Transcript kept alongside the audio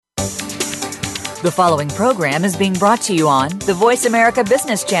The following program is being brought to you on the Voice America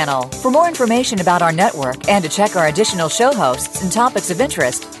Business Channel. For more information about our network and to check our additional show hosts and topics of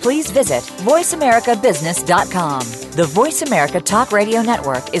interest, please visit voiceamericabusiness.com. The Voice America Talk Radio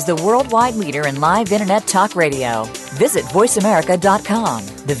Network is the worldwide leader in live Internet talk radio. Visit voiceamerica.com.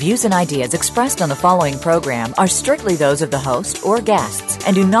 The views and ideas expressed on the following program are strictly those of the host or guests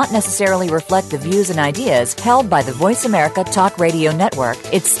and do not necessarily reflect the views and ideas held by the Voice America Talk Radio Network,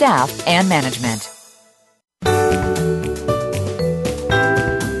 its staff, and management.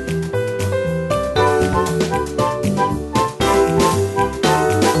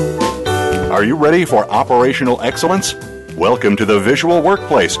 Are you ready for operational excellence? Welcome to the Visual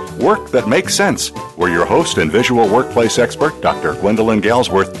Workplace, work that makes sense, where your host and visual workplace expert, Dr. Gwendolyn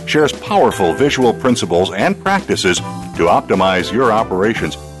Galsworth, shares powerful visual principles and practices to optimize your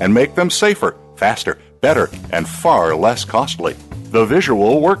operations and make them safer, faster, better, and far less costly. The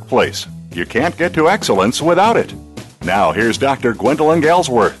Visual Workplace. You can't get to excellence without it. Now, here's Dr. Gwendolyn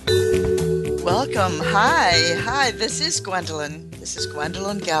Galsworth. Welcome. Hi. This is Gwendolyn.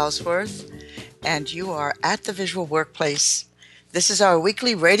 Galsworth. And you are at the Visual Workplace. This is our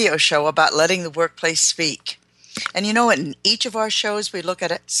weekly radio show about letting the workplace speak. And you know, in each of our shows, we look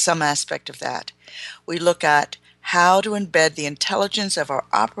at some aspect of that. We look at how to embed the intelligence of our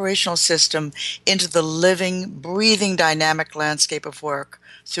operational system into the living, breathing, dynamic landscape of work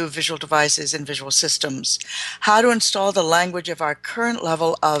through visual devices and visual systems. How to install the language of our current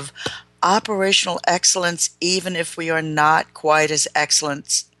level of operational excellence, even if we are not quite as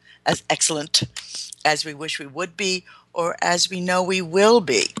excellent as we wish we would be, or as we know we will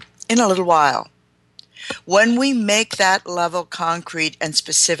be in a little while. When we make that level concrete and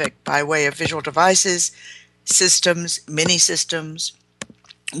specific by way of visual devices, systems, mini systems,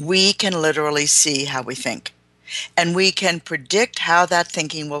 we can literally see how we think. And we can predict how that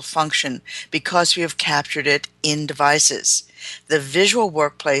thinking will function because we have captured it in devices. The visual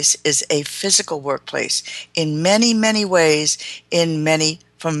workplace is a physical workplace in many, many ways,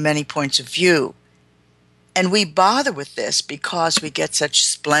 from many points of view. And we bother with this because we get such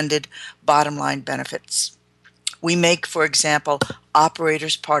splendid bottom line benefits. We make, for example,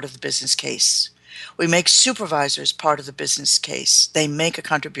 operators part of the business case. We make supervisors part of the business case. They make a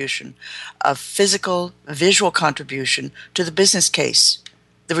contribution, a physical, visual contribution to the business case.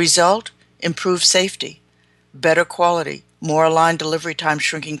 The result? Improved safety, better quality, more aligned delivery time,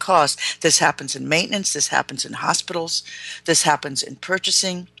 shrinking costs. This happens in maintenance. This happens in hospitals. This happens in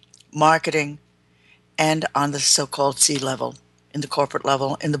purchasing, marketing, and on the so-called C-level, in the corporate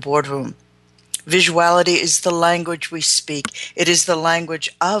level, in the boardroom. Visuality is the language we speak. It is the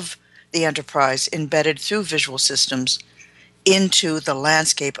language of the enterprise embedded through visual systems into the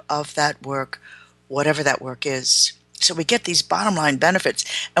landscape of that work, whatever that work is. So we get these bottom line benefits,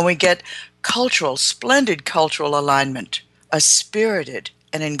 and we get splendid cultural alignment, a spirited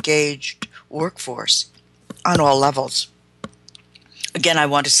and engaged workforce on all levels. Again, I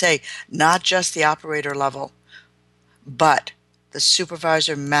want to say, not just the operator level, but the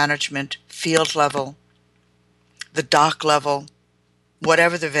supervisor, management, field level, the dock level,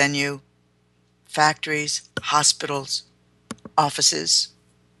 whatever the venue, factories, hospitals, offices,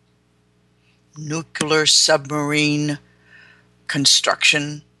 nuclear submarine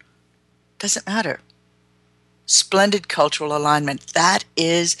construction, doesn't matter. Splendid cultural alignment. That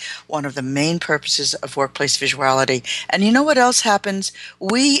is one of the main purposes of workplace visuality. And you know what else happens?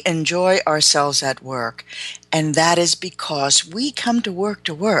 We enjoy ourselves at work. And that is because we come to work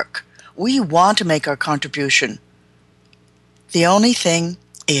to work. We want to make our contribution. The only thing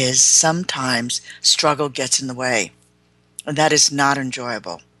is sometimes struggle gets in the way. And that is not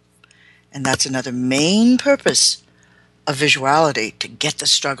enjoyable. And that's another main purpose of visuality, to get the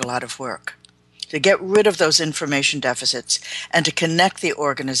struggle out of work, to get rid of those information deficits, and to connect the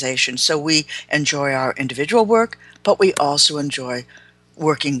organization so we enjoy our individual work, but we also enjoy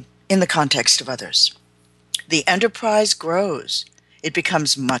working in the context of others. The enterprise grows. It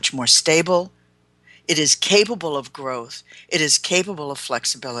becomes much more stable. It is capable of growth. It is capable of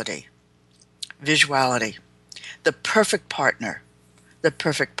flexibility. Visuality, the perfect partner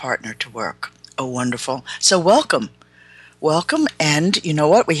to work. Oh, wonderful. So welcome. Welcome, and you know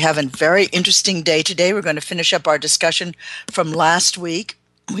what? We have a very interesting day today. We're going to finish up our discussion from last week.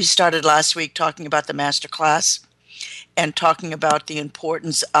 We started last week talking about the master class and talking about the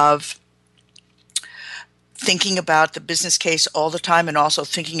importance of thinking about the business case all the time, and also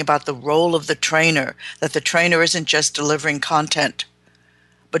thinking about the role of the trainer, that the trainer isn't just delivering content,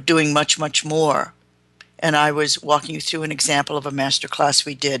 but doing much, much more. And I was walking you through an example of a master class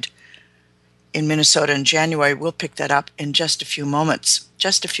we did in Minnesota in January. We'll pick that up in just a few moments.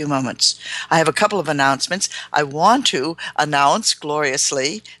 Just a few moments. I have a couple of announcements. I want to announce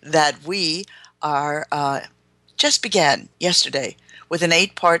gloriously that we are just began yesterday with an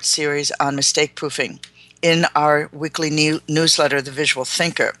 8-part series on mistake proofing in our weekly newsletter, The Visual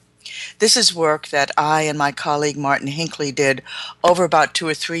Thinker. This is work that I and my colleague Martin Hinckley did over about 2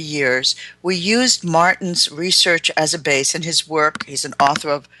 or 3 years. We used Martin's research as a base in his work. He's an author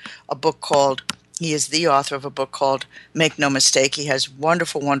of a book called, he is the author of a book called Make No Mistake. He has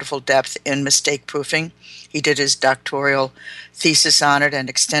wonderful, wonderful depth in mistake proofing. He did his doctoral thesis on it and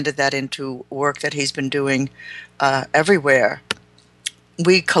extended that into work that he's been doing everywhere.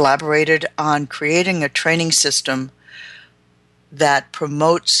 We collaborated on creating a training system that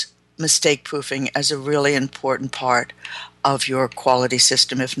promotes mistake proofing as a really important part of your quality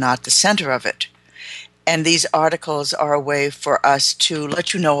system, if not the center of it. And these articles are a way for us to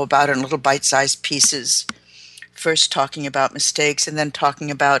let you know about it in little bite-sized pieces, first talking about mistakes and then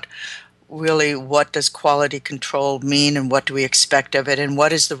talking about really what does quality control mean and what do we expect of it and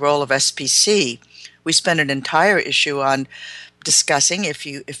what is the role of SPC. We spent an entire issue on discussing, if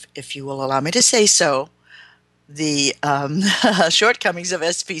you will allow me to say so, the shortcomings of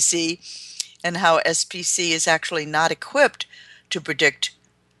SPC and how SPC is actually not equipped to predict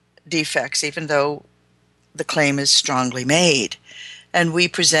defects, even though the claim is strongly made. And we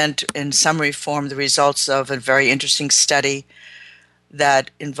present in summary form the results of a very interesting study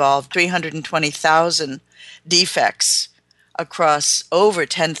that involved 320,000 defects across over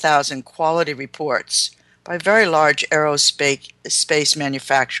 10,000 quality reports by a very large aerospace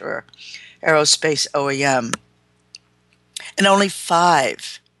manufacturer, aerospace OEM. And only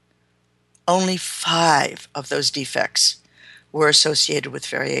five of those defects were associated with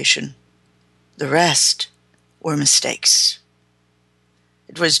variation. The rest were mistakes.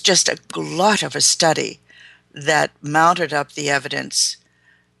 It was just a glut of a study that mounted up the evidence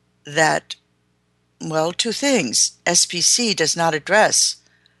that, well, 2 things. SPC does not address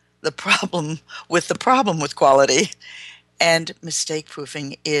the problem with quality, and mistake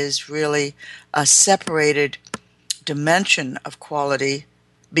proofing is really a separated dimension of quality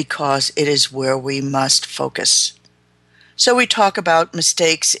because it is where we must focus. So we talk about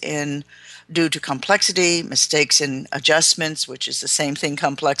mistakes due to complexity, mistakes in adjustments, which is the same thing,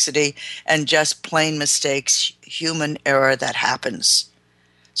 complexity, and just plain mistakes, human error that happens.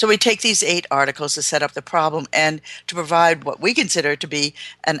 So we take these 8 articles to set up the problem and to provide what we consider to be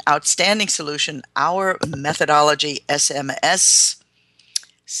an outstanding solution, our methodology, SMS,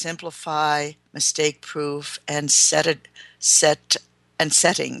 simplify, mistake proof, and set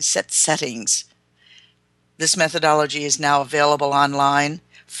settings. This methodology is now available online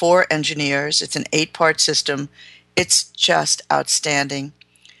for engineers. It's an 8-part system. It's just outstanding.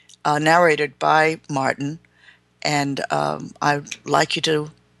 Narrated by Martin, and I'd like you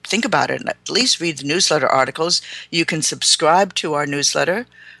to think about it and at least read the newsletter articles. You can subscribe to our newsletter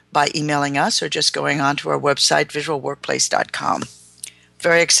by emailing us or just going on to our website, visualworkplace.com.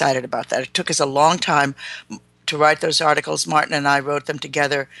 Very excited about that. It took us a long time to write those articles. Martin and I wrote them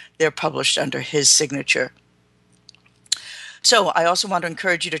together. They're published under his signature. So I also want to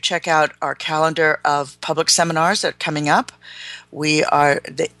encourage you to check out our calendar of public seminars that are coming up.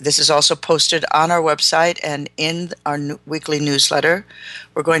 This is also posted on our website and in our weekly newsletter.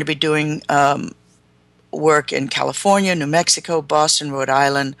 We're going to be doing work in California, New Mexico, Boston, Rhode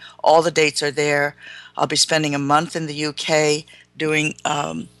Island. All the dates are there. I'll be spending a month in the UK doing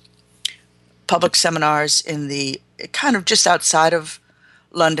public seminars in the kind of just outside of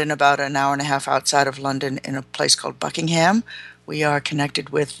London, about an hour and a half outside of London, in a place called Buckingham. We are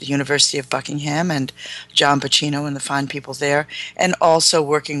connected with the University of Buckingham and John Pacino and the fine people there, and also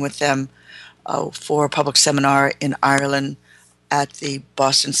working with them for a public seminar in Ireland at the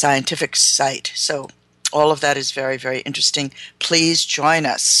Boston Scientific site. So all of that is very, very interesting. Please join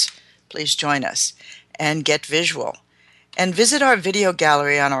us. Please join us and get visual. And visit our video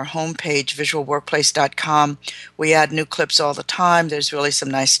gallery on our homepage, visualworkplace.com. We add new clips all the time. There's really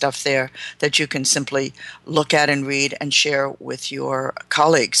some nice stuff there that you can simply look at and read and share with your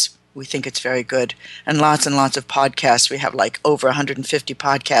colleagues. We think it's very good. And lots of podcasts. We have like over 150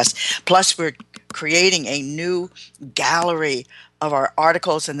 podcasts. Plus, we're creating a new gallery of our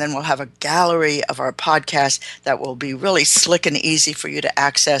articles, and then we'll have a gallery of our podcasts that will be really slick and easy for you to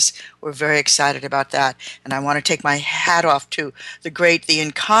access. We're very excited about that. And I want to take my hat off to the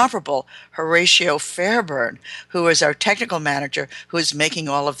incomparable Horatio Fairburn, who is our technical manager, who is making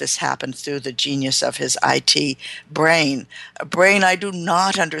all of this happen through the genius of his IT brain. A brain I do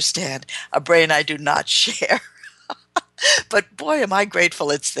not understand, a brain I do not share. But boy, am I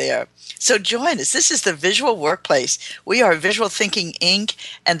grateful it's there. So join us. This is the Visual Workplace. We are Visual Thinking Inc.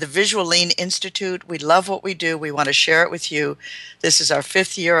 and the Visual Lean Institute. We love what we do. We want to share it with you. This is our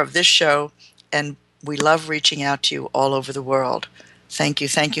 5th year of this show, and we love reaching out to you all over the world. Thank you,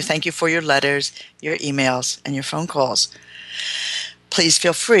 thank you, thank you for your letters, your emails, and your phone calls. Please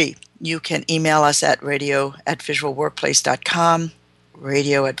feel free. You can email us at radio@visualworkplace.com,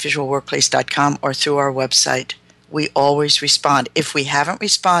 radio@visualworkplace.com, or through our website. We always respond. If we haven't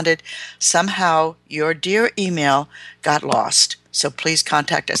responded, somehow your dear email got lost. So please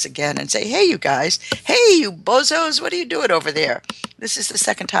contact us again and say, hey, you guys, hey, you bozos, what are you doing over there? This is the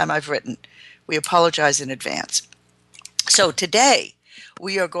second time I've written. We apologize in advance. So today,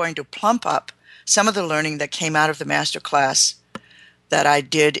 we are going to plump up some of the learning that came out of the masterclass that I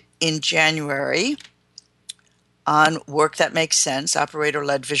did in January on Work That Makes Sense,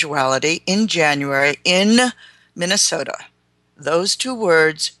 Operator-Led Visuality, in January in Minnesota. Those two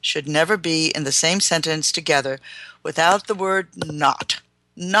words should never be in the same sentence together without the word not.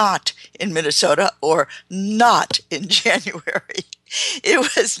 Not in Minnesota or not in January. It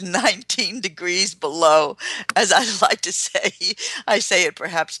was 19 degrees below, as I like to say. I say it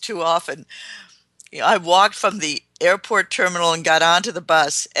perhaps too often. I walked from the airport terminal and got onto the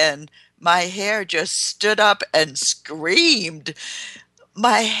bus, and my hair just stood up and screamed.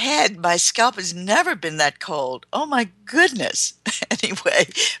 My scalp has never been that cold. Oh, my goodness. Anyway,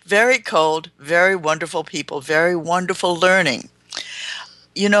 very cold, very wonderful people, very wonderful learning.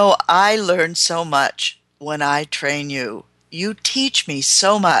 You know, I learn so much when I train you. You teach me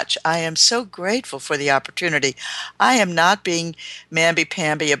so much. I am so grateful for the opportunity. I am not being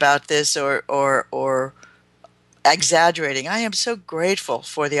mamby-pamby about this or exaggerating. I am so grateful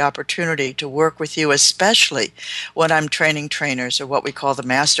for the opportunity to work with you, especially when I'm training trainers, or what we call the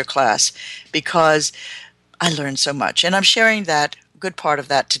master class, because I learn so much. And I'm sharing that good part of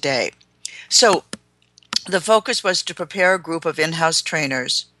that today. So the focus was to prepare a group of in-house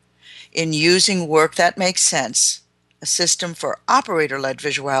trainers in using Work That Makes Sense, a system for operator-led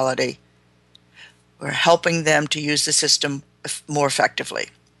visuality. We're helping them to use the system more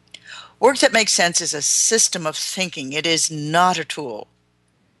effectively. Work That Makes Sense is a system of thinking. It is not a tool.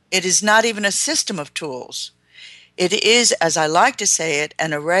 It is not even a system of tools. It is, as I like to say it,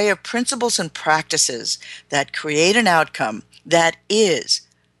 an array of principles and practices that create an outcome that is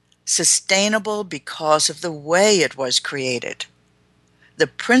sustainable because of the way it was created. The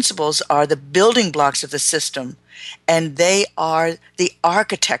principles are the building blocks of the system, and they are the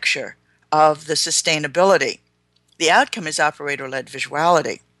architecture of the sustainability. The outcome is operator-led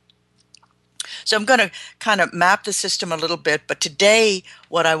visuality. So I'm going to kind of map the system a little bit, but today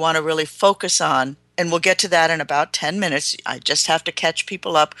what I want to really focus on, and we'll get to that in about 10 minutes. I just have to catch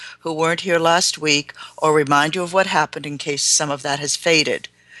people up who weren't here last week or remind you of what happened in case some of that has faded.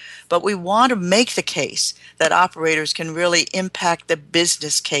 But we want to make the case that operators can really impact the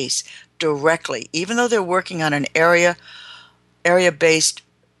business case directly, even though they're working on an area-based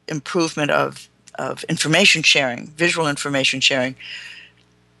improvement of information sharing, visual information sharing.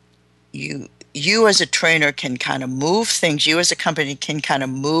 You as a trainer can kind of move things. You as a company can kind of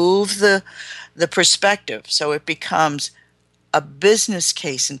move the perspective so it becomes a business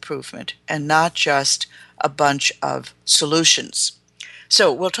case improvement and not just a bunch of solutions.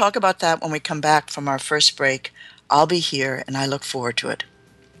 So we'll talk about that when we come back from our first break. I'll be here, and I look forward to it.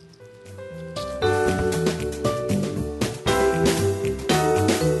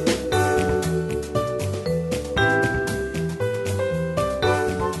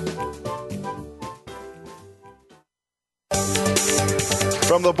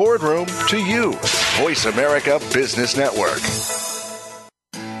 From the boardroom to you, Voice America Business Network.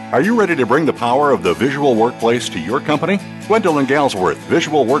 Are you ready to bring the power of the visual workplace to your company? Gwendolyn Galsworth,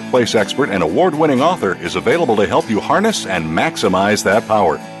 visual workplace expert and award-winning author, is available to help you harness and maximize that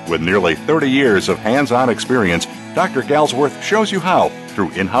power. With nearly 30 years of hands-on experience, Dr. Galsworth shows you how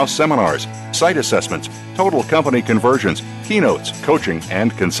through in-house seminars, site assessments, total company conversions, keynotes, coaching,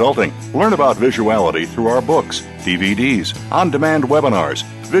 and consulting. Learn about visuality through our books, DVDs, on-demand webinars,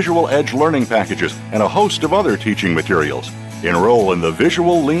 visual edge learning packages, and a host of other teaching materials. Enroll in the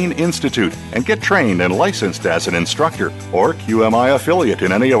Visual Lean Institute and get trained and licensed as an instructor or QMI affiliate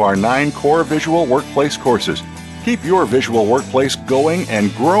in any of our 9 core visual workplace courses. Keep your visual workplace going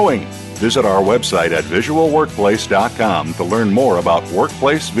and growing. Visit our website at visualworkplace.com to learn more about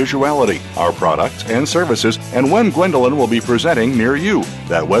workplace visuality, our products and services, and when Gwendolyn will be presenting near you.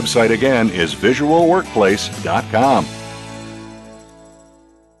 That website again is visualworkplace.com.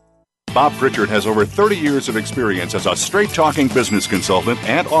 Bob Pritchard has over 30 years of experience as a straight-talking business consultant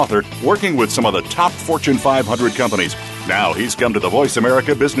and author working with some of the top Fortune 500 companies. Now he's come to the Voice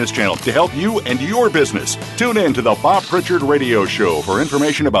America Business Channel to help you and your business. Tune in to the Bob Pritchard Radio Show for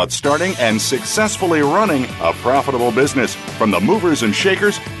information about starting and successfully running a profitable business. From the movers and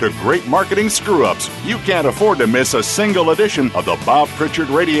shakers to great marketing screw-ups, you can't afford to miss a single edition of the Bob Pritchard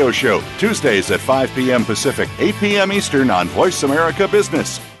Radio Show. Tuesdays at 5 p.m. Pacific, 8 p.m. Eastern on Voice America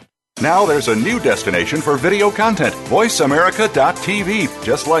Business. Now there's a new destination for video content, voiceamerica.tv,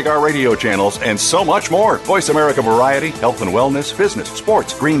 just like our radio channels and so much more. Voice America Variety, Health and Wellness, Business,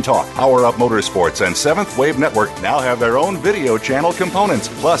 Sports, Green Talk, Power Up Motorsports, and Seventh Wave Network now have their own video channel components.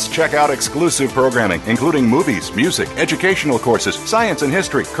 Plus, check out exclusive programming, including movies, music, educational courses, science and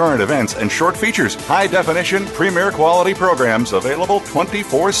history, current events, and short features. High-definition, premier quality programs available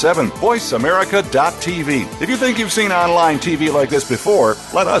 24/7. VoiceAmerica.tv. If you think you've seen online TV like this before,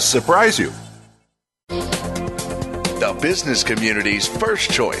 let us surprise you. The business community's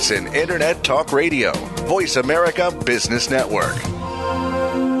first choice in Internet Talk Radio. Voice America Business Network.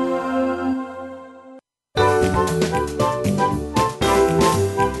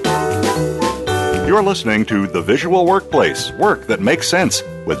 You're listening to The Visual Workplace, Work That Makes Sense,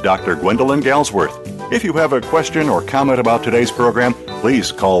 with Dr. Gwendolyn Galsworth. If you have a question or comment about today's program,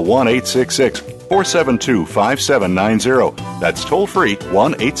 please call 1-866-472-5790. That's toll-free,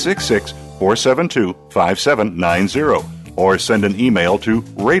 1-866-472-5790. Or send an email to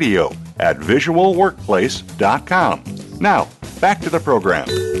radio@visualworkplace.com. Now, back to the program.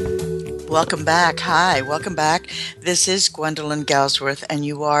 Welcome back. Hi, welcome back. This is Gwendolyn Galsworth, and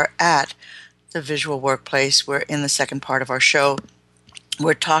you are at the Visual Workplace. We're in the second part of our show.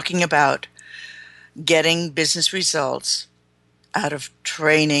 We're talking about getting business results out of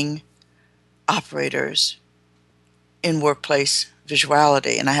training operators in workplace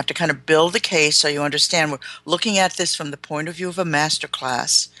visuality. And I have to kind of build the case so you understand. We're looking at this from the point of view of a master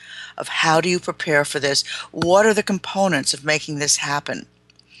class of how do you prepare for this? What are the components of making this happen?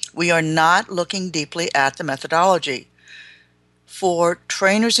 We are not looking deeply at the methodology. For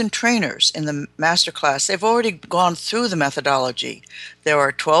trainers and trainers in the master class, they've already gone through the methodology. There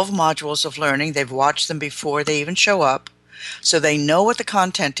are 12 modules of learning. They've watched them before they even show up, so they know what the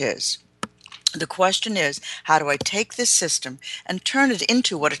content is. The question is, how do I take this system and turn it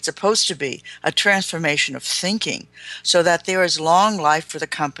into what it's supposed to be, a transformation of thinking, so that there is long life for the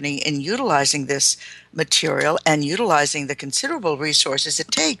company in utilizing this material and utilizing the considerable resources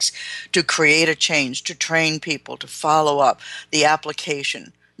it takes to create a change, to train people, to follow up the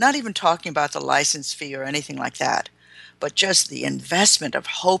application. Not even talking about the license fee or anything like that, but just the investment of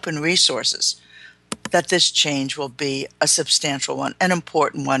hope and resources that this change will be a substantial one, an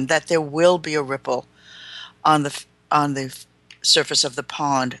important one, that there will be a ripple on the surface of the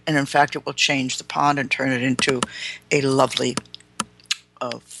pond, and in fact it will change the pond and turn it into a lovely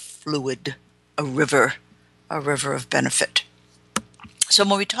fluid, a river of benefit. So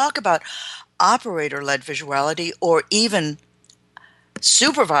when we talk about operator-led visuality, or even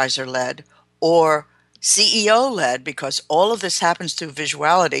supervisor-led or CEO-led, because all of this happens through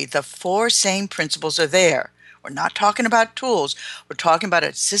visuality, the four same principles are there. We're not talking about tools. We're talking about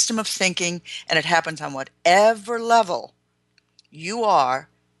a system of thinking, and it happens on whatever level you are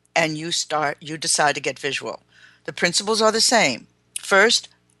and you decide to get visual. The principles are the same. First,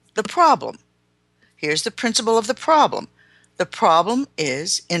 the problem. Here's the principle of the problem. The problem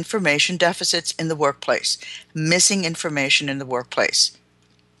is information deficits in the workplace, missing information in the workplace.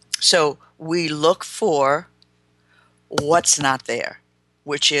 So we look for what's not there,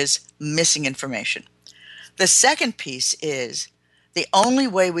 which is missing information. The second piece is the only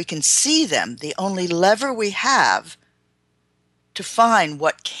way we can see them, the only lever we have to find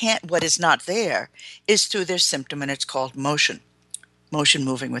what is not there, is through their symptom, and it's called motion. Motion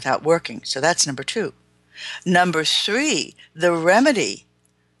moving without working. So that's number 2. Number 3, the remedy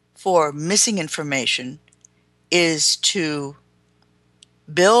for missing information is to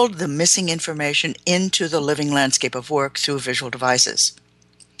build the missing information into the living landscape of work through visual devices.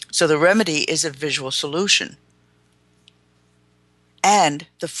 So the remedy is a visual solution. And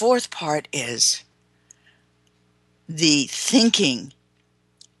the fourth part is the thinking,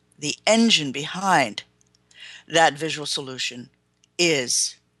 the engine behind that visual solution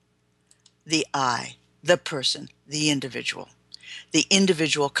is the I, the person, the individual. The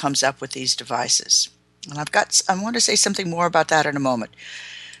individual comes up with these devices. And I want to say something more about that in a moment.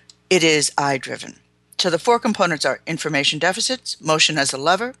 It is I-driven. So the 4 components are information deficits, motion as a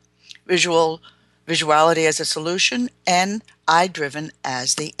lever, visuality as a solution, and I-driven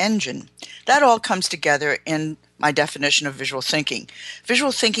as the engine. That all comes together in my definition of visual thinking.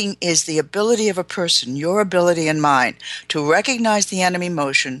 Visual thinking is the ability of a person, your ability and mine, to recognize the enemy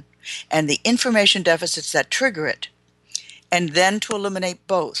motion and the information deficits that trigger it, and then to eliminate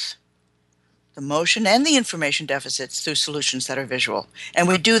both the motion and the information deficits through solutions that are visual. And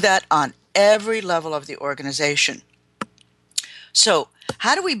we do that on every level of the organization. So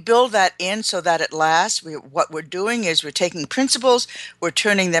how do we build that in so that it lasts? What we're doing is we're taking principles, we're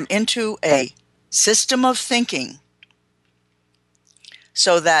turning them into a system of thinking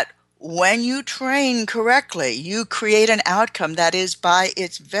so that when you train correctly, you create an outcome that is by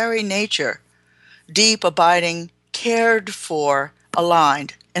its very nature deep, abiding, cared for,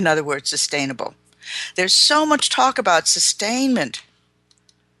 aligned, in other words, sustainable. There's so much talk about sustainment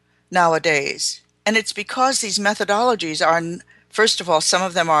nowadays, and it's because these methodologies are, first of all, some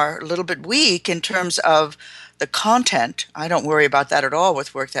of them are a little bit weak in terms of the content. I don't worry about that at all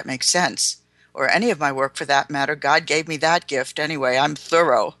with work that makes sense, or any of my work for that matter. God gave me that gift anyway. I'm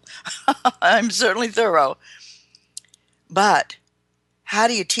thorough. I'm certainly thorough. But how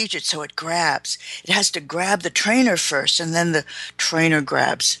do you teach it so it grabs? It has to grab the trainer first, and then the trainer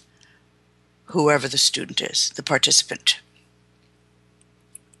grabs whoever the student is, the participant.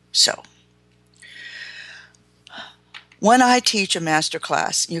 So, when I teach a master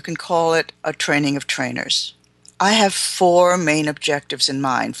class, you can call it a training of trainers. I have 4 main objectives in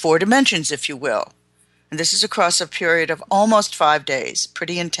mind, 4 dimensions, if you will. And this is across a period of almost 5 days,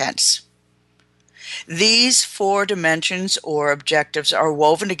 pretty intense. These 4 dimensions or objectives are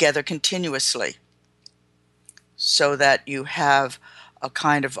woven together continuously so that you have a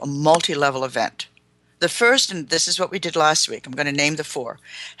kind of a multi-level event. The first, and this is what we did last week, I'm going to name the 4.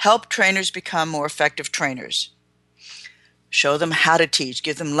 Help trainers become more effective trainers. Show them how to teach,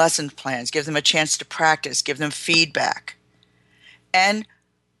 give them lesson plans, give them a chance to practice, give them feedback, and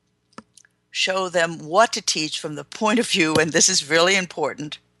show them what to teach from the point of view, and this is really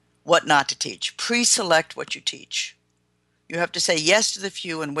important, what not to teach. Pre-select what you teach. You have to say yes to the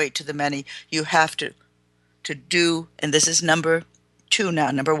few and wait to the many. You have to do, and this is number 2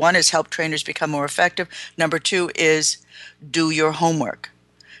 now. Number 1 is help trainers become more effective. Number 2 is do your homework.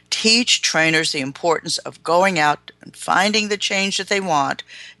 Teach trainers the importance of going out and finding the change that they want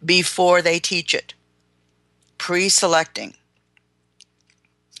before they teach it. Pre-selecting.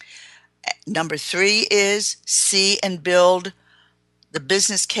 Number 3 is see and build the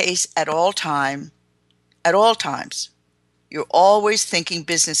business case at all times. You're always thinking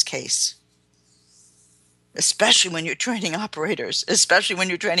business case, especially when you're training operators, especially when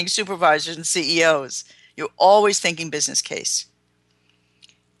you're training supervisors and CEOs. You're always thinking business case.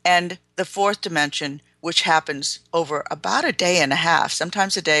 And the 4th dimension, which happens over about a day and a half,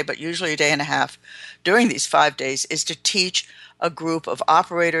 sometimes a day, but usually a day and a half during these 5 days, is to teach a group of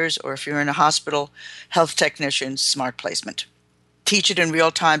operators, or if you're in a hospital, health technicians, smart placement. Teach it in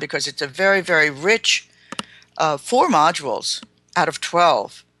real time because it's a very, very rich 4 modules out of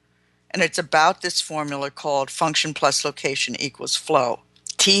 12. And it's about this formula called function plus location equals flow.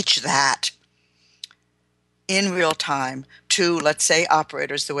 Teach that in real time to, let's say,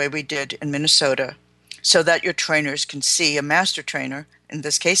 operators the way we did in Minnesota, so that your trainers can see a master trainer, in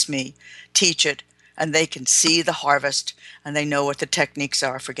this case me, teach it, and they can see the harvest, and they know what the techniques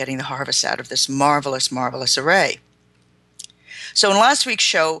are for getting the harvest out of this marvelous, marvelous array. So in last week's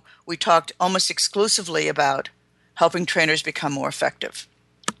show, we talked almost exclusively about helping trainers become more effective.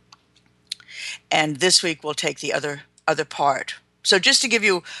 And this week we'll take the other part. So just to give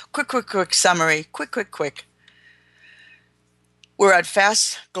you a quick summary, quick. We're at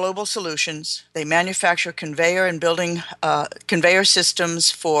Fast Global Solutions. They manufacture conveyor and building conveyor systems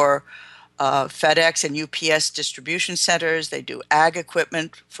for FedEx and UPS distribution centers. They do ag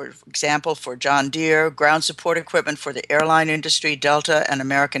equipment, for example, for John Deere, ground support equipment for the airline industry, Delta and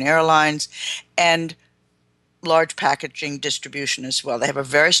American Airlines, and large packaging distribution as well. They have a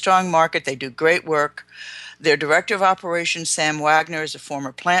very strong market. They do great work. Their director of operations, Sam Wagner, is a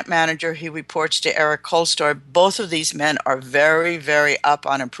former plant manager. He reports to Eric Kolstor. Both of these men are very, very up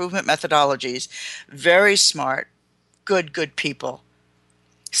on improvement methodologies, very smart, good people.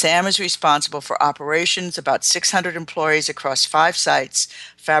 Sam is responsible for operations, about 600 employees across 5 sites,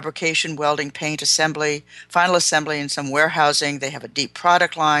 fabrication, welding, paint, assembly, final assembly, and some warehousing. They have a deep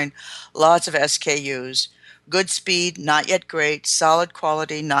product line, lots of SKUs, good speed, not yet great, solid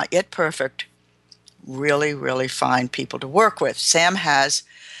quality, not yet perfect. Really, really fine people to work with. Sam has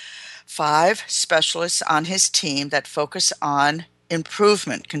 5 specialists on his team that focus on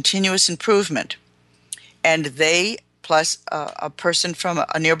improvement, continuous improvement. And they, plus a person from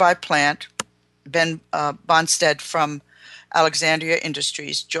a nearby plant, Ben Bonstead from Alexandria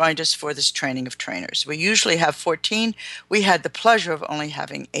Industries, joined us for this training of trainers. We usually have 14. We had the pleasure of only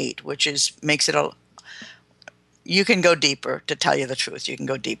having 8, which makes it you can go deeper, to tell you the truth. You can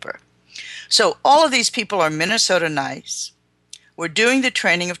go deeper. So all of these people are Minnesota nice, We're doing the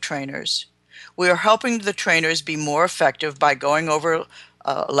training of trainers. We are helping the trainers be more effective by going over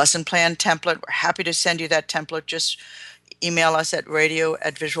a lesson plan template. We're happy to send you that template. Just email us at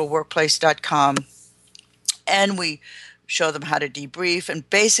radio@visualworkplace.com. And we show them how to debrief and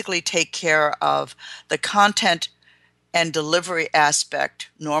basically take care of the content and delivery aspect,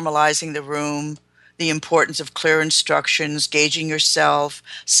 normalizing the room, the importance of clear instructions, gauging yourself,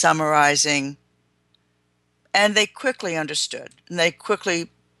 summarizing. And they quickly understood, and they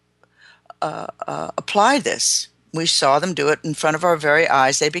quickly applied this. We saw them do it in front of our very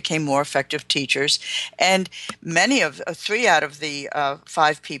eyes. They became more effective teachers. And three out of the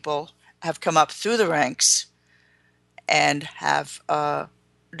 5 people have come up through the ranks and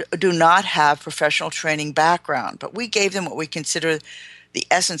do not have professional training background. But we gave them what we consider the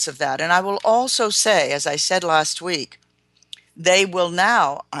essence of that. And I will also say, as I said last week, they will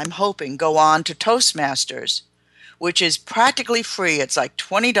now, I'm hoping, go on to Toastmasters, which is practically free. It's like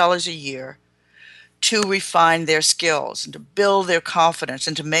 $20 a year to refine their skills and to build their confidence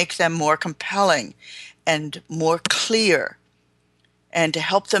and to make them more compelling and more clear and to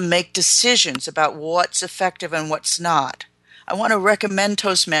help them make decisions about what's effective and what's not. I want to recommend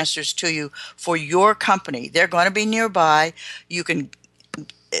Toastmasters to you for your company. They're going to be nearby. You can,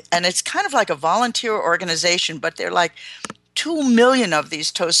 and it's kind of like a volunteer organization, but there are like 2 million of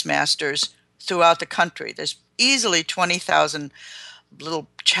these Toastmasters throughout the country. There's easily 20,000 little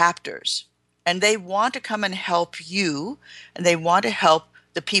chapters. And they want to come and help you, and they want to help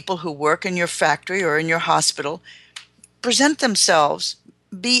the people who work in your factory or in your hospital present themselves,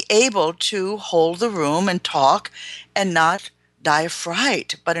 be able to hold the room and talk and not die of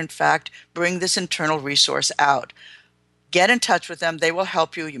fright, but in fact bring this internal resource out. Get in touch with them. They will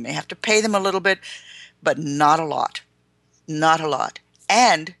help you. You may have to pay them a little bit, but not a lot. Not a lot.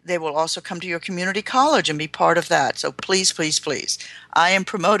 And they will also come to your community college and be part of that. So please, please, please. I am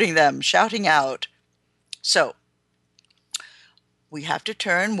promoting them, shouting out. So we have to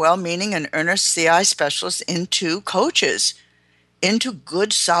turn well-meaning and earnest CI specialists into coaches, into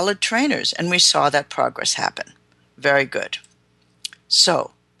good, solid trainers. And we saw that progress happen. Very good.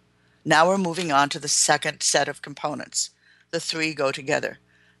 So now we're moving on to the second set of components. The 3 go together.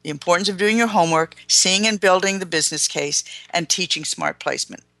 The importance of doing your homework, seeing and building the business case, and teaching smart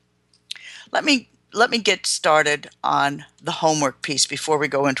placement. Let me get started on the homework piece before we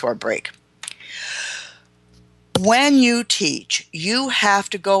go into our break. When you teach, you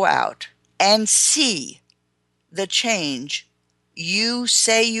have to go out and see the change you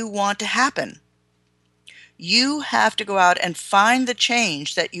say you want to happen. You have to go out and find the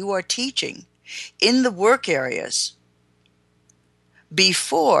change that you are teaching in the work areas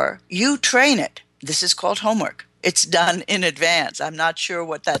before you train it. This is called homework. It's done in advance. I'm not sure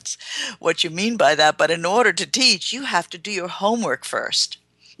what you mean by that, but in order to teach, you have to do your homework first.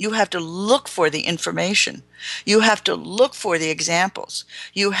 You have to look for the information. You have to look for the examples.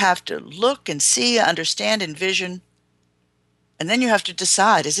 You have to look and see, understand, envision, and then you have to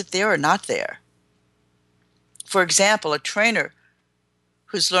decide, is it there or not there? For example, a trainer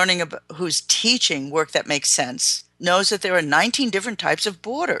who's teaching work that makes sense knows that there are 19 different types of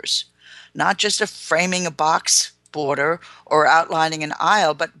borders, not just framing a box border or outlining an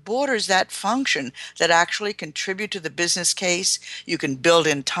aisle, but borders that function, that actually contribute to the business case. You can build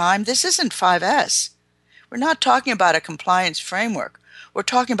in time. This isn't 5S. We're not talking about a compliance framework. We're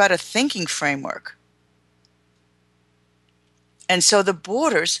talking about a thinking framework. And so the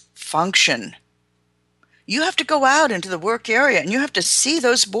borders function. You have to go out into the work area and you have to see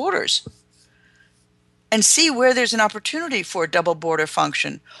those borders and see where there's an opportunity for a double border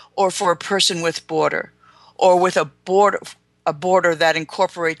function or for a person with border or with a border that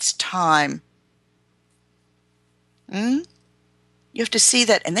incorporates time. You have to see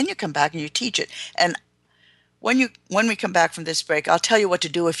that, and then you come back and you teach it. And when we come back from this break, I'll tell you what to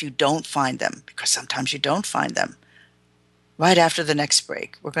do if you don't find them, because sometimes you don't find them. Right after the next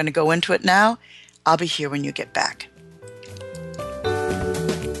break. We're going to go into it now. I'll be here when you get back.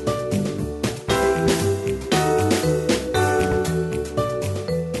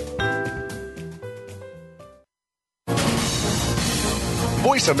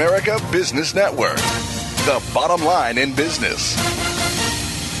 Voice America Business Network, the bottom line in business.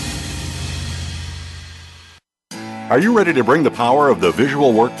 Are you ready to bring the power of the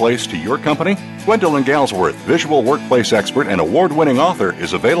visual workplace to your company? Gwendolyn Galsworth, visual workplace expert and award-winning author,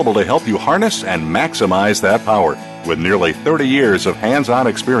 is available to help you harness and maximize that power. With nearly 30 years of hands-on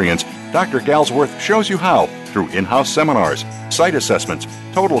experience, Dr. Galsworth shows you how through in-house seminars, site assessments,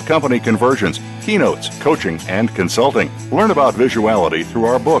 total company conversions, keynotes, coaching, and consulting. Learn about Visuality through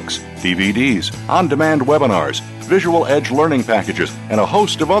our books, DVDs, on-demand webinars, Visual Edge learning packages, and a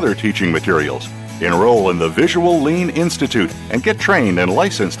host of other teaching materials. Enroll in the Visual Lean Institute and get trained and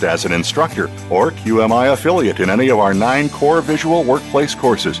licensed as an instructor or QMI affiliate in any of our 9 core Visual Workplace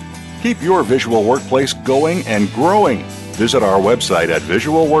courses. Keep your Visual Workplace going and growing. Visit our website at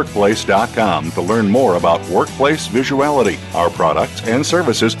visualworkplace.com to learn more about Workplace Visuality, our products and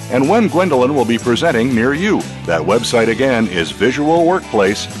services, and when Gwendolyn will be presenting near you. That website again is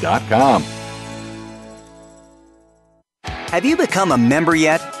visualworkplace.com. Have you become a member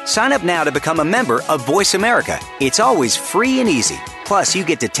yet? Sign up now to become a member of Voice America. It's always free and easy. Plus, you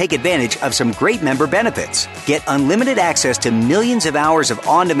get to take advantage of some great member benefits. Get unlimited access to millions of hours of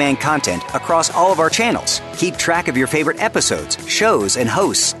on-demand content across all of our channels. Keep track of your favorite episodes, shows, and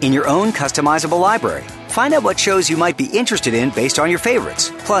hosts in your own customizable library. Find out what shows you might be interested in based on your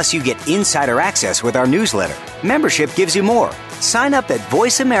favorites. Plus, you get insider access with our newsletter. Membership gives you more. Sign up at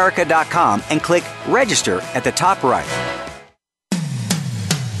voiceamerica.com and click Register at the top right.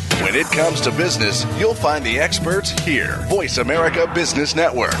 When it comes to business, you'll find the experts here. Voice America Business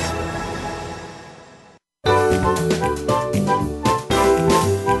Network.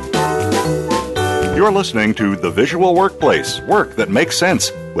 You're listening to The Visual Workplace, Work That Makes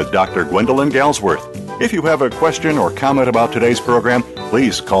Sense, with Dr. Gwendolyn Galsworth. If you have a question or comment about today's program,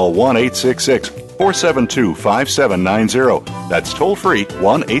 please call 1-866-472-5790. That's toll free,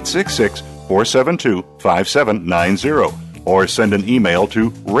 1-866-472-5790. Or send an email to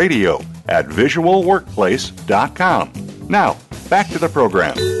radio@visualworkplace.com. Now, back to the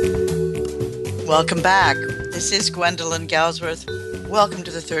program. Welcome back. This is Gwendolyn Galsworth. Welcome to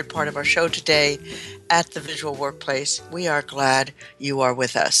the third part of our show today at the Visual Workplace. We are glad you are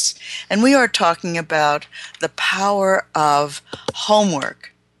with us. And we are talking about the power of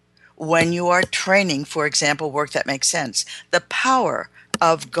homework when you are training, for example, Work That Makes Sense. The power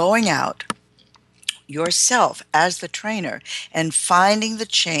of going out yourself as the trainer and finding the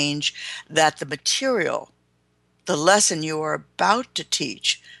change that the material, the lesson you are about to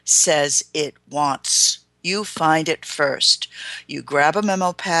teach, says it wants. You find it first. You grab a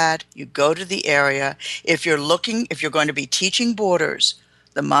memo pad, you go to the area. If you're going to be teaching borders,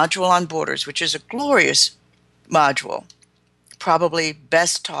 the module on borders, which is a glorious module, probably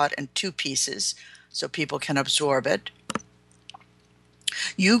best taught in 2 pieces so people can absorb it.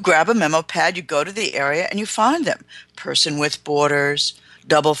 You grab a memo pad, you go to the area, and you find them. Person width borders,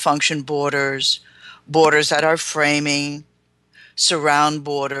 double function borders, borders that are framing, surround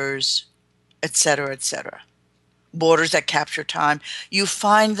borders, etc., etc. Borders that capture time. You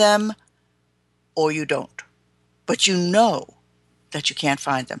find them or you don't. But you know that you can't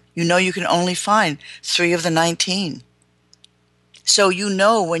find them. You know you can only find 3 of the 19. So you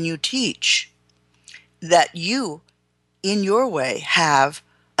know when you teach that you, in your way, have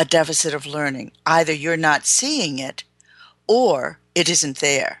a deficit of learning. Either you're not seeing it or it isn't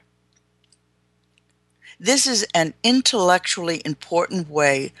there. This is an intellectually important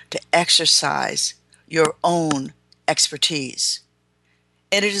way to exercise your own expertise.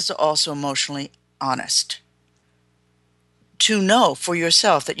 And it is also emotionally honest. To know for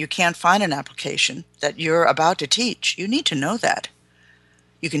yourself that you can't find an application that you're about to teach, you need to know that.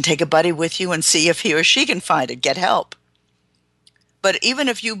 You can take a buddy with you and see if he or she can find it, get help. But even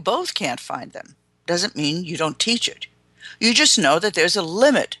if you both can't find them, doesn't mean you don't teach it. You just know that there's a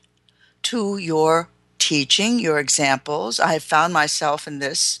limit to your teaching, your examples. I have found myself in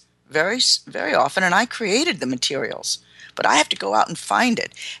this very, very often, and I created the materials, but I have to go out and find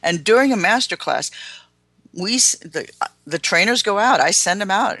it. And during a master class, the trainers go out. I send them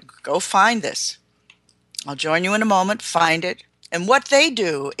out. Go find this. I'll join you in a moment. Find it. And what they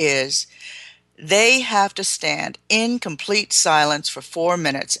do is they have to stand in complete silence for 4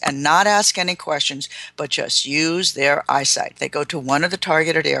 minutes and not ask any questions, but just use their eyesight. They go to one of the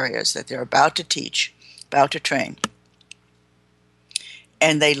targeted areas that they're about to teach, about to train,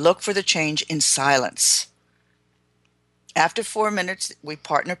 and they look for the change in silence. After 4 minutes, we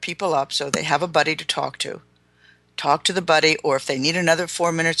partner people up so they have a buddy to talk to. Talk to the buddy, or if they need another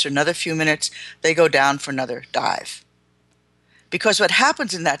 4 minutes or another few minutes, they go down for another dive. Because what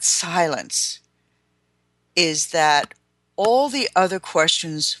happens in that silence is that all the other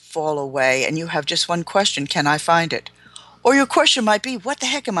questions fall away and you have just one question: can I find it? Or your question might be, what the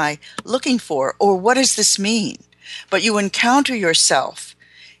heck am I looking for? Or what does this mean? But you encounter yourself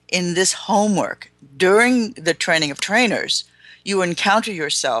in this homework during the training of trainers. You encounter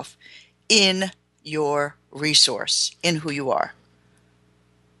yourself in your resource, in who you are.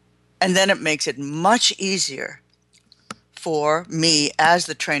 And then it makes it much easier for me as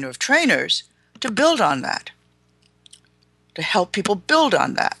the trainer of trainers to build on that, to help people build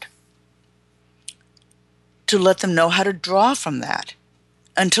on that, to let them know how to draw from that,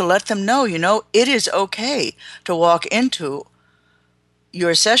 and to let them know, it is okay to walk into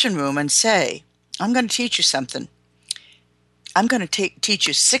your session room and say, I'm going to teach you something. I'm going to teach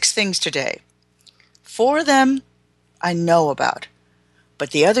you 6 things today. 4 of them I know about,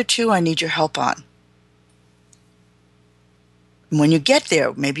 but the other 2 I need your help on. And when you get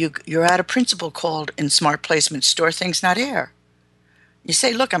there, maybe you're at a principle called in smart placement, store things, not air. You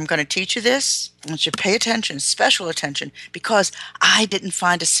say, look, I'm going to teach you this. I want you to pay attention, special attention, because I didn't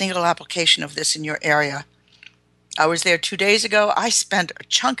find a single application of this in your area. I was there 2 days ago. I spent a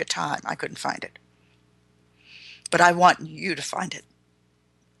chunk of time. I couldn't find it. But I want you to find it.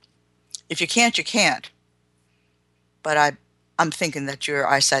 If you can't, you can't. But I'm thinking that your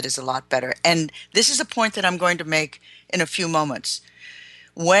eyesight is a lot better. And this is a point that I'm going to make in a few moments.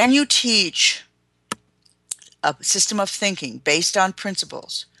 When you teach a system of thinking based on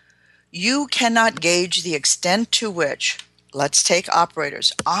principles, you cannot gauge the extent to which, let's take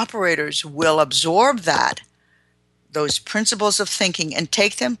operators. Operators will absorb those principles of thinking, and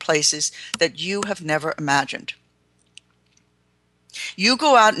take them places that you have never imagined. You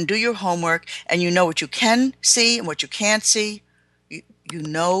go out and do your homework, and you know what you can see and what you can't see. You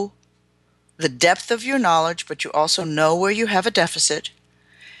know the depth of your knowledge, but you also know where you have a deficit.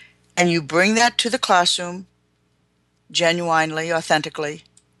 And you bring that to the classroom genuinely, authentically,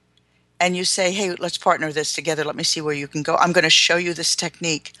 and you say, hey, let's partner this together. Let me see where you can go. I'm going to show you this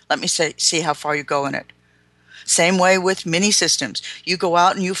technique. Let me see how far you go in it. Same way with mini systems. You go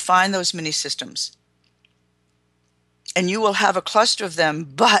out and you find those mini systems. And you will have a cluster of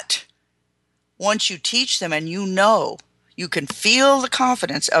them, but once you teach them and you can feel the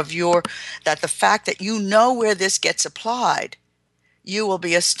confidence of that the fact that you know where this gets applied, you will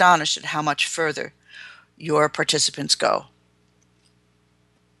be astonished at how much further your participants go.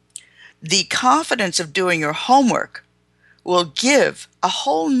 The confidence of doing your homework will give a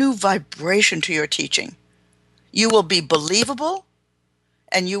whole new vibration to your teaching. You will be believable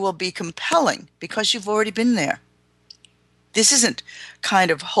and you will be compelling because you've already been there. This isn't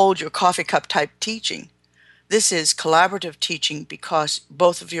kind of hold your coffee cup type teaching. This is collaborative teaching because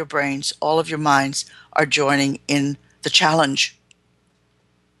both of your brains, all of your minds are joining in the challenge.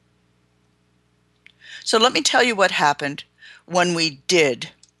 So let me tell you what happened when we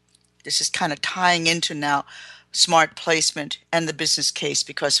did. This is kind of tying into now smart placement and the business case,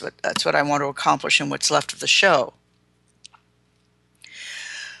 because that's what I want to accomplish in what's left of the show.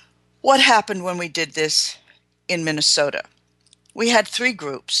 What happened when we did this in Minnesota? We had 3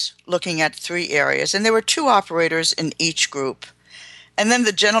 groups looking at 3 areas, and there were 2 operators in each group. And then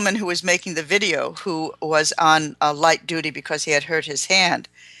the gentleman who was making the video, who was on light duty because he had hurt his hand,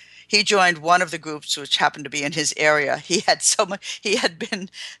 he joined one of the groups, which happened to be in his area. His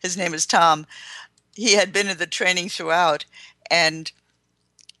name is Tom. He had been in the training throughout, and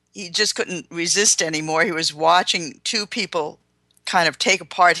he just couldn't resist anymore. He was watching 2 people kind of take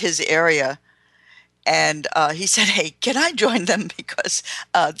apart his area. And he said, hey, can I join them? Because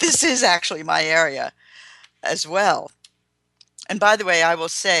this is actually my area as well. And by the way, I will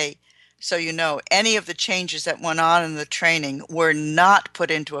say, so you know, any of the changes that went on in the training were not put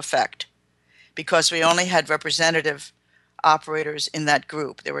into effect because we only had representative operators in that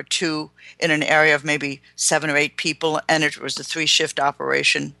group. There were 2 in an area of maybe 7 or 8 people, and it was a 3-shift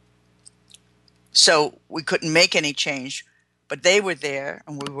operation. So we couldn't make any change, but they were there,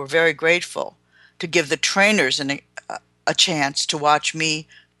 and we were very grateful to give the trainers a chance to watch me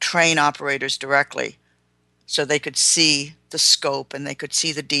train operators directly so they could see the scope and they could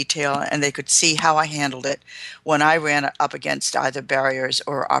see the detail and they could see how I handled it when I ran up against either barriers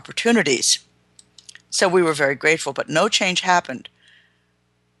or opportunities. So we were very grateful, but no change happened.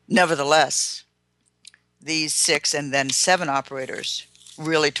 Nevertheless, these 6 and then 7 operators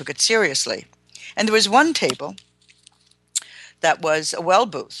really took it seriously. And there was one table that was a well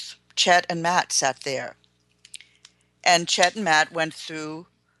booth. Chet and Matt sat there. And Chet and Matt went through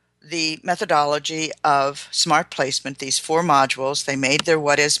the methodology of smart placement, these 4 modules. They made their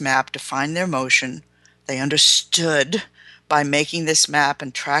what is map, defined their motion. They understood by making this map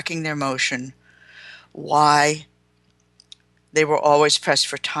and tracking their motion why they were always pressed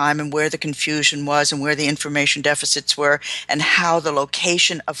for time and where the confusion was and where the information deficits were and how the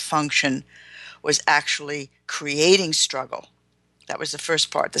location of function was actually creating struggle. That was the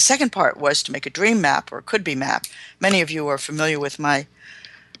first part. The second part was to make a dream map or could-be map. Many of you are familiar with my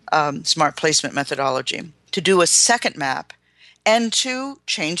smart placement methodology. To do a second map and to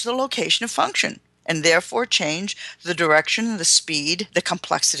change the location of function and therefore change the direction, the speed, the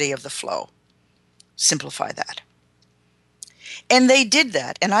complexity of the flow. simplify that. And they did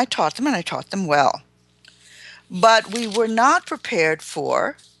that, and I taught them well. But we were not prepared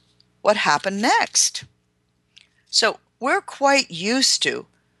for what happened next. So we're quite used to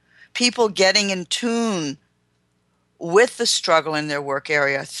people getting in tune with the struggle in their work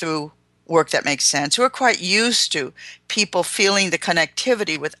area through work that makes sense. We're quite used to people feeling the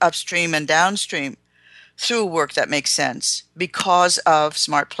connectivity with upstream and downstream through work that makes sense because of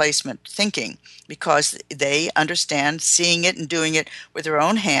smart placement thinking, because they understand seeing it and doing it with their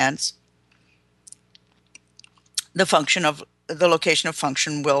own hands. The location of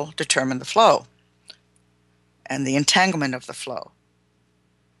function will determine the flow and the entanglement of the flow.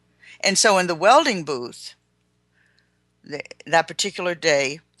 And so in the welding booth, that particular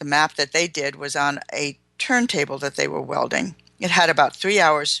day, the map that they did was on a turntable that they were welding. It had about 3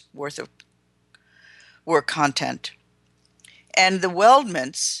 hours worth of work content. And the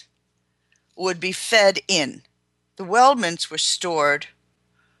weldments would be fed in. The weldments were stored,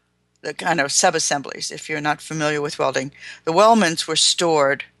 the kind of sub-assemblies, if you're not familiar with welding. The weldments were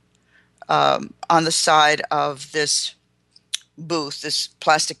stored on the side of this booth, this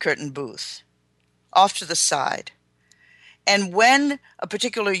plastic curtain booth, off to the side. And when a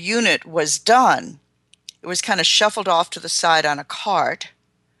particular unit was done, it was kind of shuffled off to the side on a cart.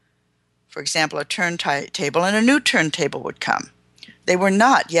 For example, a turntable, and a new turntable would come. They were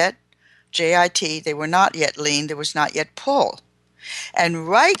not yet JIT, they were not yet lean, there was not yet pull. And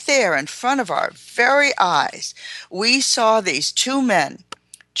right there in front of our very eyes, we saw these two men,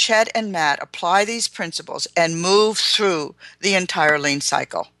 Chet and Matt, apply these principles and move through the entire lean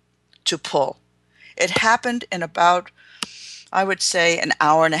cycle to pull. It happened in about, I would say, an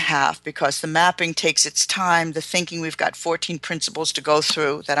hour and a half, because the mapping takes its time, the thinking. We've got 14 principles to go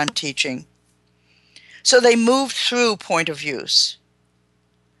through that I'm teaching. So they moved through point of use.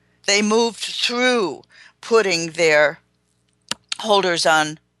 They moved through putting their holders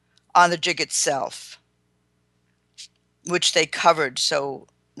on the jig itself, which they covered so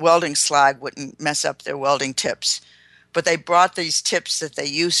welding slag wouldn't mess up their welding tips. But they brought these tips that they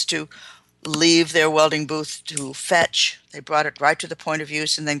used to leave their welding booth to fetch. They brought it right to the point of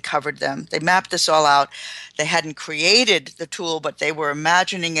use and then covered them. They mapped this all out. They hadn't created the tool, but they were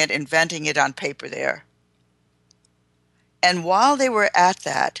imagining it, inventing it on paper there. And while they were at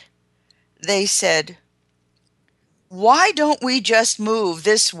that, they said, why don't we just move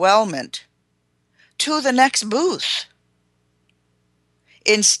this weldment to the next booth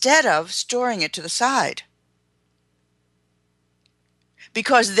instead of storing it to the side?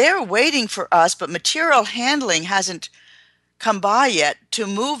 Because they're waiting for us, but material handling hasn't come by yet to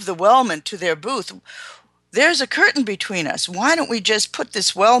move the weldment to their booth. There's a curtain between us. Why don't we just put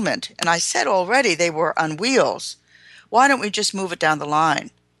this weldment, and I said already they were on wheels, why don't we just move it down the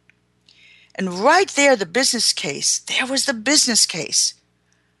line? And right there, there was the business case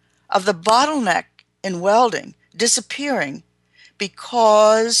of the bottleneck in welding disappearing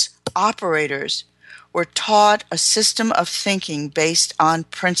because operators were taught a system of thinking based on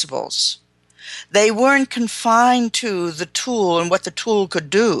principles. They weren't confined to the tool and what the tool could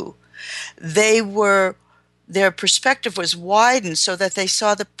do. Their perspective was widened so that they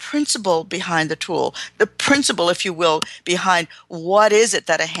saw the principle behind the tool, the principle, if you will, behind what is it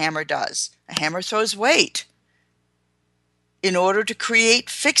that a hammer does. A hammer throws weight in order to create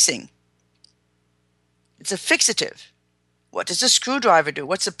fixing. It's a fixative. What does a screwdriver do?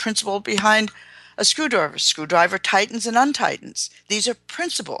 What's the principle behind a screwdriver? Screwdriver tightens and untightens. These are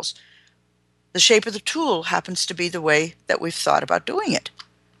principles. The shape of the tool happens to be the way that we've thought about doing it,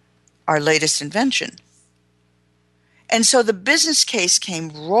 our latest invention. And so the business case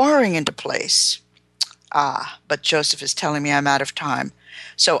came roaring into place. But Joseph is telling me I'm out of time.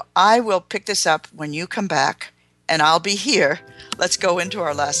 So I will pick this up when you come back, and I'll be here. Let's go into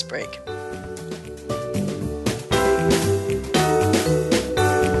our last break.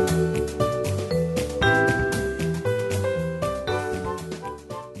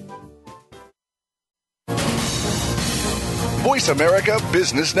 Voice America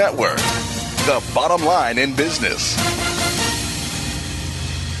Business Network, the bottom line in business.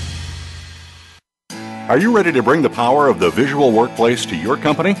 Are you ready to bring the power of the visual workplace to your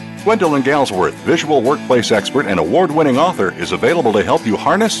company? Gwendolyn Galsworth, visual workplace expert and award-winning author, is available to help you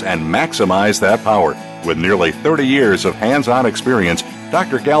harness and maximize that power. With nearly 30 years of hands-on experience,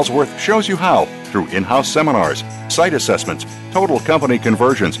 Dr. Galsworth shows you how through in-house seminars, site assessments, total company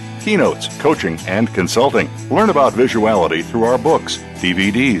conversions, keynotes, coaching, and consulting. Learn about Visuality through our books,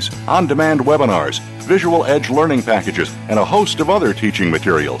 DVDs, on-demand webinars, Visual Edge learning packages, and a host of other teaching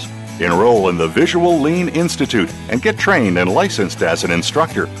materials. Enroll in the Visual Lean Institute and get trained and licensed as an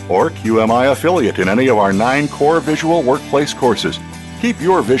instructor or QMI affiliate in any of our 9 core visual workplace courses. Keep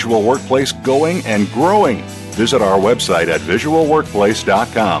your visual workplace going and growing. Visit our website at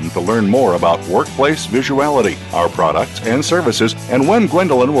visualworkplace.com to learn more about workplace visuality, our products and services, and when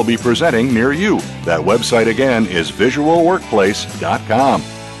Gwendolyn will be presenting near you. That website again is visualworkplace.com.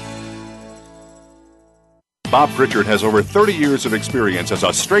 Bob Pritchard has over 30 years of experience as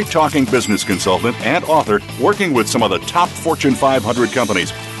a straight-talking business consultant and author working with some of the top Fortune 500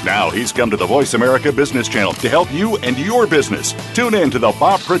 companies. Now he's come to the Voice America Business Channel to help you and your business. Tune in to the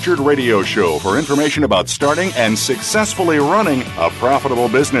Bob Pritchard Radio Show for information about starting and successfully running a profitable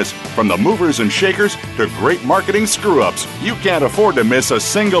business. From the movers and shakers to great marketing screw-ups, you can't afford to miss a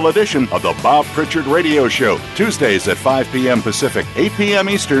single edition of the Bob Pritchard Radio Show. Tuesdays at 5 p.m. Pacific, 8 p.m.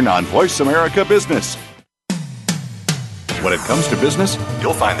 Eastern on Voice America Business. When it comes to business,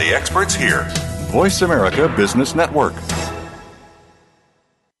 you'll find the experts here. Voice America Business Network.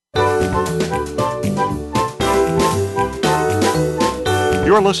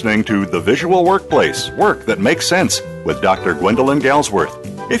 You're listening to The Visual Workplace, Work That Makes Sense, with Dr. Gwendolyn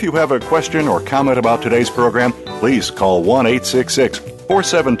Galsworth. If you have a question or comment about today's program, please call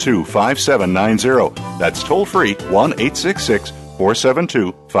 1-866-472-5790. That's toll free,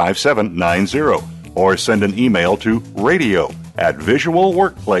 1-866-472-5790. Or send an email to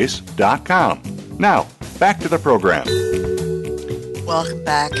radio@visualworkplace.com. Now, back to the program. Welcome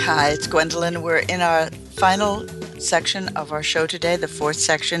back. Hi, it's Gwendolyn. We're in our final section of our show today, the 4th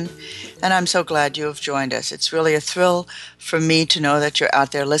section, and I'm so glad you have joined us. It's really a thrill for me to know that you're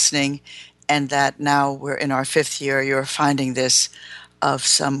out there listening and that now we're in our 5th year, you're finding this of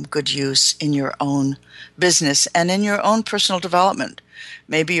some good use in your own business and in your own personal development.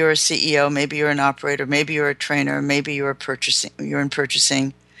 Maybe you're a CEO, maybe you're an operator, maybe you're a trainer, maybe you're in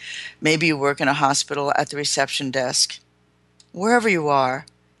purchasing, maybe you work in a hospital at the reception desk. Wherever you are,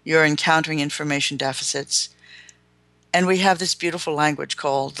 you're encountering information deficits. And we have this beautiful language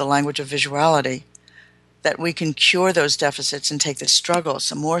called the language of visuality, that we can cure those deficits and take the struggle,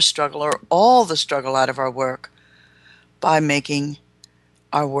 some more struggle, or all the struggle out of our work by making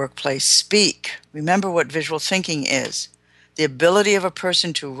our workplace speak. Remember what visual thinking is. The ability of a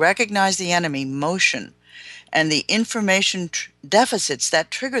person to recognize the enemy motion and the information deficits that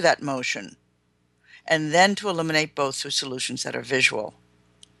trigger that motion, and then to eliminate both through solutions that are visual.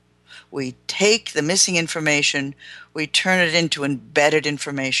 We take the missing information, we turn it into embedded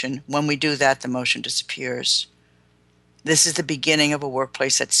information. When we do that, the motion disappears. This is the beginning of a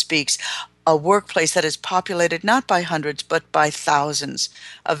workplace that speaks, a workplace that is populated not by hundreds but by thousands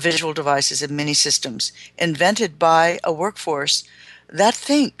of visual devices and mini systems invented by a workforce that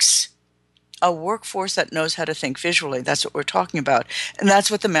thinks, a workforce that knows how to think visually. That's what we're talking about. And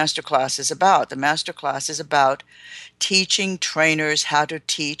that's what the masterclass is about. The masterclass is about teaching trainers how to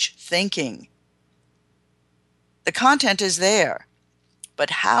teach thinking. The content is there. But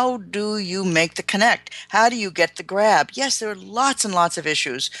how do you make the connect? How do you get the grab? Yes, there are lots and lots of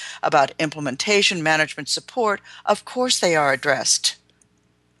issues about implementation, management, support. Of course they are addressed.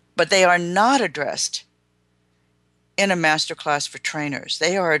 But they are not addressed in a masterclass for trainers.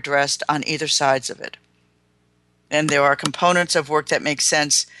 They are addressed on either sides of it. And there are components of Work That Makes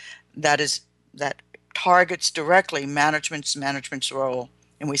Sense that targets directly management's role.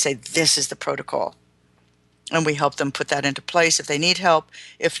 And we say, this is the protocol. And we help them put that into place if they need help.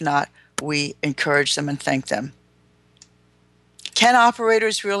 If not, we encourage them and thank them. Can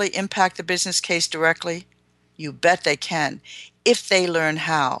operators really impact the business case directly? You bet they can, if they learn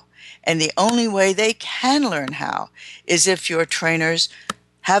how. And the only way they can learn how is if your trainers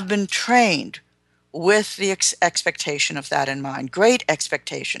have been trained with the expectation of that in mind. Great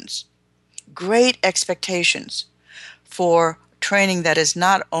expectations for training that is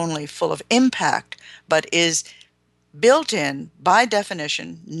not only full of impact, but is built in, by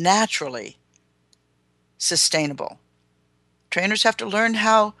definition, naturally sustainable. Trainers have to learn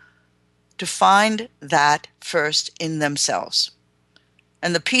how to find that first in themselves.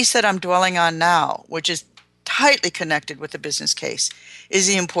 And the piece that I'm dwelling on now, which is tightly connected with the business case, is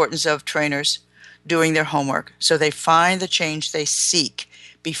the importance of trainers doing their homework so they find the change they seek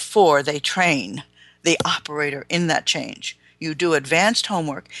before they train the operator in that change. You do advanced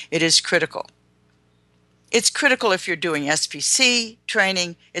homework. It is critical. It's critical if you're doing SPC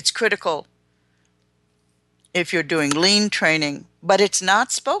training. It's critical if you're doing lean training, but it's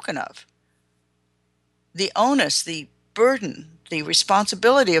not spoken of. The onus, the burden, the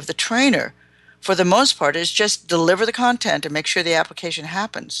responsibility of the trainer, for the most part, is just deliver the content and make sure the application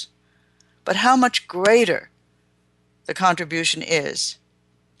happens. But how much greater the contribution is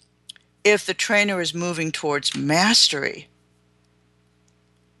if the trainer is moving towards mastery,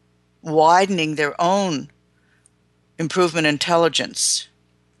 widening their own improvement intelligence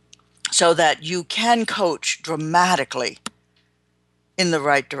so that you can coach dramatically in the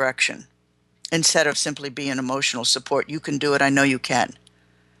right direction instead of simply being emotional support. You can do it. I know you can.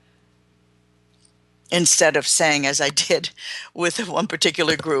 Instead of saying, as I did with one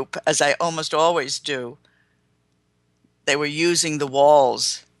particular group, as I almost always do, they were using the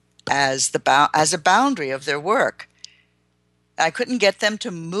walls as a boundary of their work. I couldn't get them to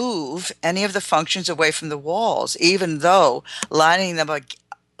move any of the functions away from the walls, even though lining them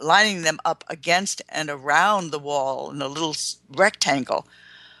up against and around the wall in a little rectangle,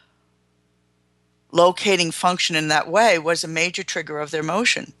 locating function in that way was a major trigger of their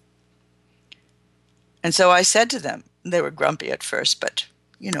motion. And so I said to them, they were grumpy at first, but,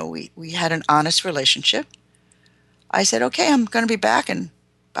 we had an honest relationship. I said, okay, I'm going to be back in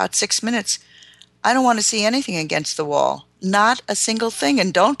about 6 minutes. I don't want to see anything against the wall. Not a single thing.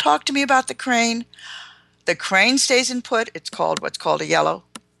 And don't talk to me about the crane. The crane stays in put. It's called what's called a yellow.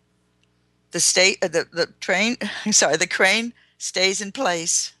 The crane stays in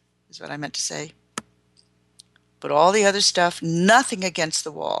place, is what I meant to say. But all the other stuff, nothing against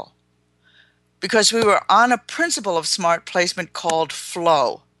the wall. Because we were on a principle of smart placement called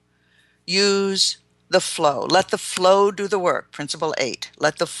flow. Use the flow. Let the flow do the work. Principle 8.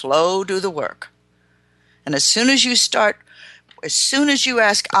 Let the flow do the work. And as soon as you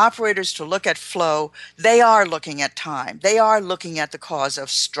ask operators to look at flow, they are looking at time. They are looking at the cause of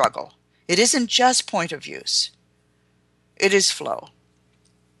struggle. It isn't just point of use. It is flow.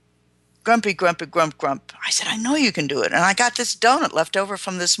 Grumpy, grumpy, grump, grump. I said, I know you can do it. And I got this donut left over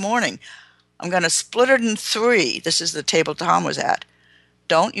from this morning. I'm going to split it in 3. This is the table Tom was at.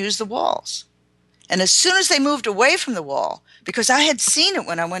 Don't use the walls. And as soon as they moved away from the wall, because I had seen it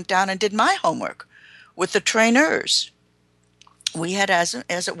when I went down and did my homework with the trainers, we had, as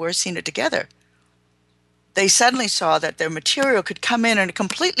it were, seen it together. They suddenly saw that their material could come in a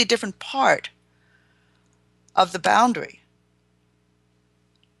completely different part of the boundary.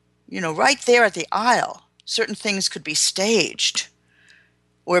 Right there at the aisle, certain things could be staged.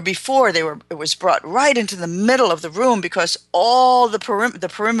 Where before it was brought right into the middle of the room because all the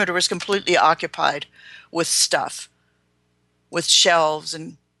perimeter was completely occupied with stuff, with shelves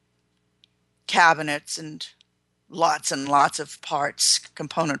and cabinets and lots of parts,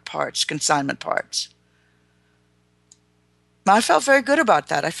 component parts, consignment parts. I felt very good about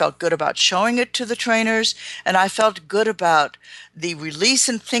that. I felt good about showing it to the trainers, and I felt good about the release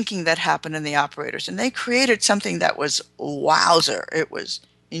and thinking that happened in the operators. And they created something that was wowzer. It was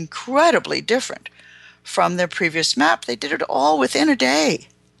incredibly different from their previous map. They did it all within a day,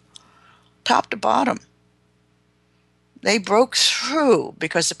 top to bottom. They broke through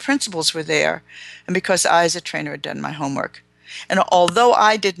because the principles were there and because I, as a trainer, had done my homework. And although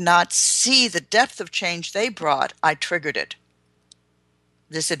I did not see the depth of change they brought, I triggered it,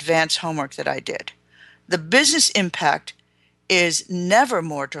 this advanced homework that I did. The business impact is never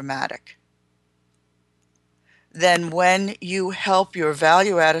more dramatic than when you help your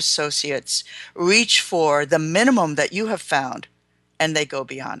value-add associates reach for the minimum that you have found and they go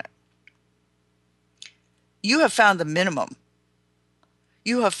beyond it. You have found the minimum.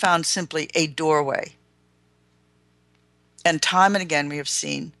 You have found simply a doorway. And time and again we have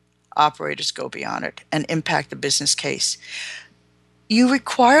seen operators go beyond it and impact the business case. You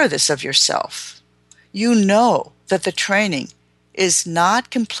require this of yourself. You know that the training is not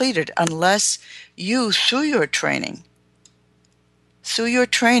completed unless you, through your training,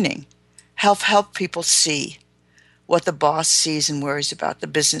 help people see what the boss sees and worries about, the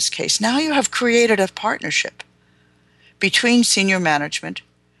business case. Now you have created a partnership between senior management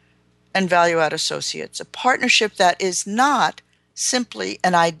and value-add associates, a partnership that is not simply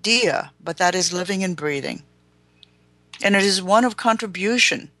an idea, but that is living and breathing. And it is one of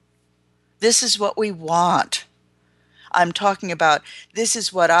contribution. This is what we want. I'm talking about this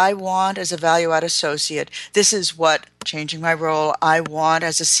is what I want as a value-add associate. This is what, changing my role, I want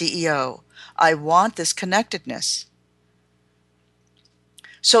as a CEO. I want this connectedness.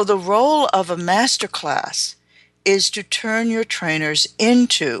 So the role of a masterclass is to turn your trainers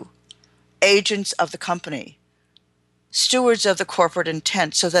into agents of the company, stewards of the corporate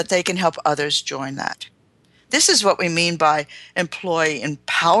intent so that they can help others join that. This is what we mean by employee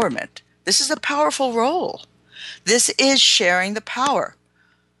empowerment. This is a powerful role. This is sharing the power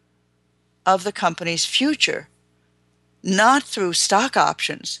of the company's future, not through stock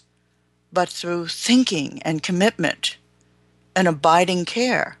options, but through thinking and commitment and abiding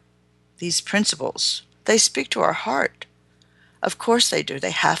care. These principles, they speak to our heart. Of course they do.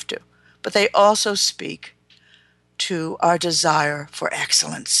 They have to. but they also speak to our desire for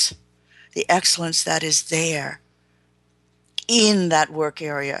excellence, the excellence that is there in that work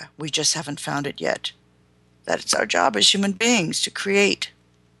area. We just haven't found it yet. That it's our job as human beings to create.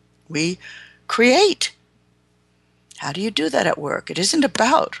 We create. How do you do that at work? It isn't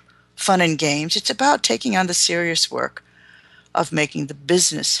about fun and games. It's about taking on the serious work of making the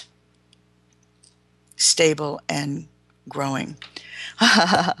business stable and growing.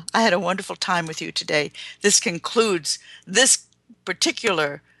 I had a wonderful time with you today. This concludes this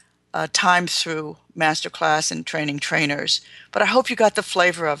particular time through Masterclass and Training Trainers, but I hope you got the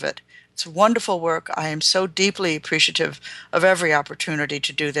flavor of it. It's wonderful work. I am so deeply appreciative of every opportunity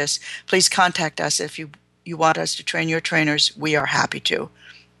to do this. Please contact us if you want us to train your trainers. We are happy to.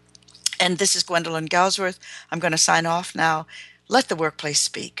 And this is Gwendolyn Galsworth. I'm going to sign off now. Let the workplace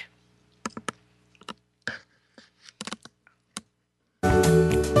speak.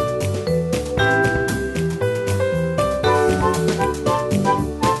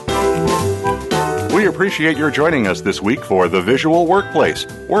 We appreciate your joining us this week for The Visual Workplace,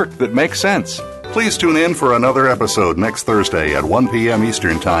 work that makes sense. Please tune in for another episode next Thursday at 1 p.m.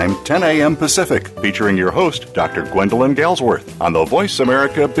 Eastern Time, 10 a.m. Pacific, featuring your host, Dr. Gwendolyn Galsworth, on the Voice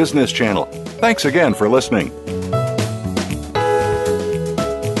America Business Channel. Thanks again for listening.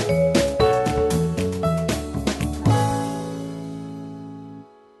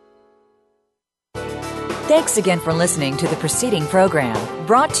 Thanks again for listening to the preceding program,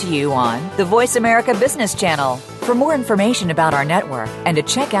 brought to you on the Voice America Business Channel. For more information about our network and to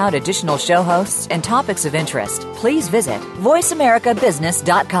check out additional show hosts and topics of interest, please visit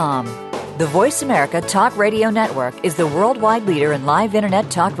voiceamericabusiness.com. The Voice America Talk Radio Network is the worldwide leader in live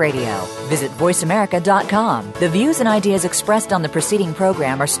Internet talk radio. Visit voiceamerica.com. The views and ideas expressed on the preceding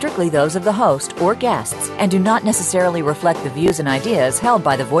program are strictly those of the host or guests and do not necessarily reflect the views and ideas held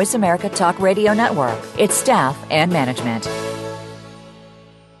by the Voice America Talk Radio Network, its staff, and management.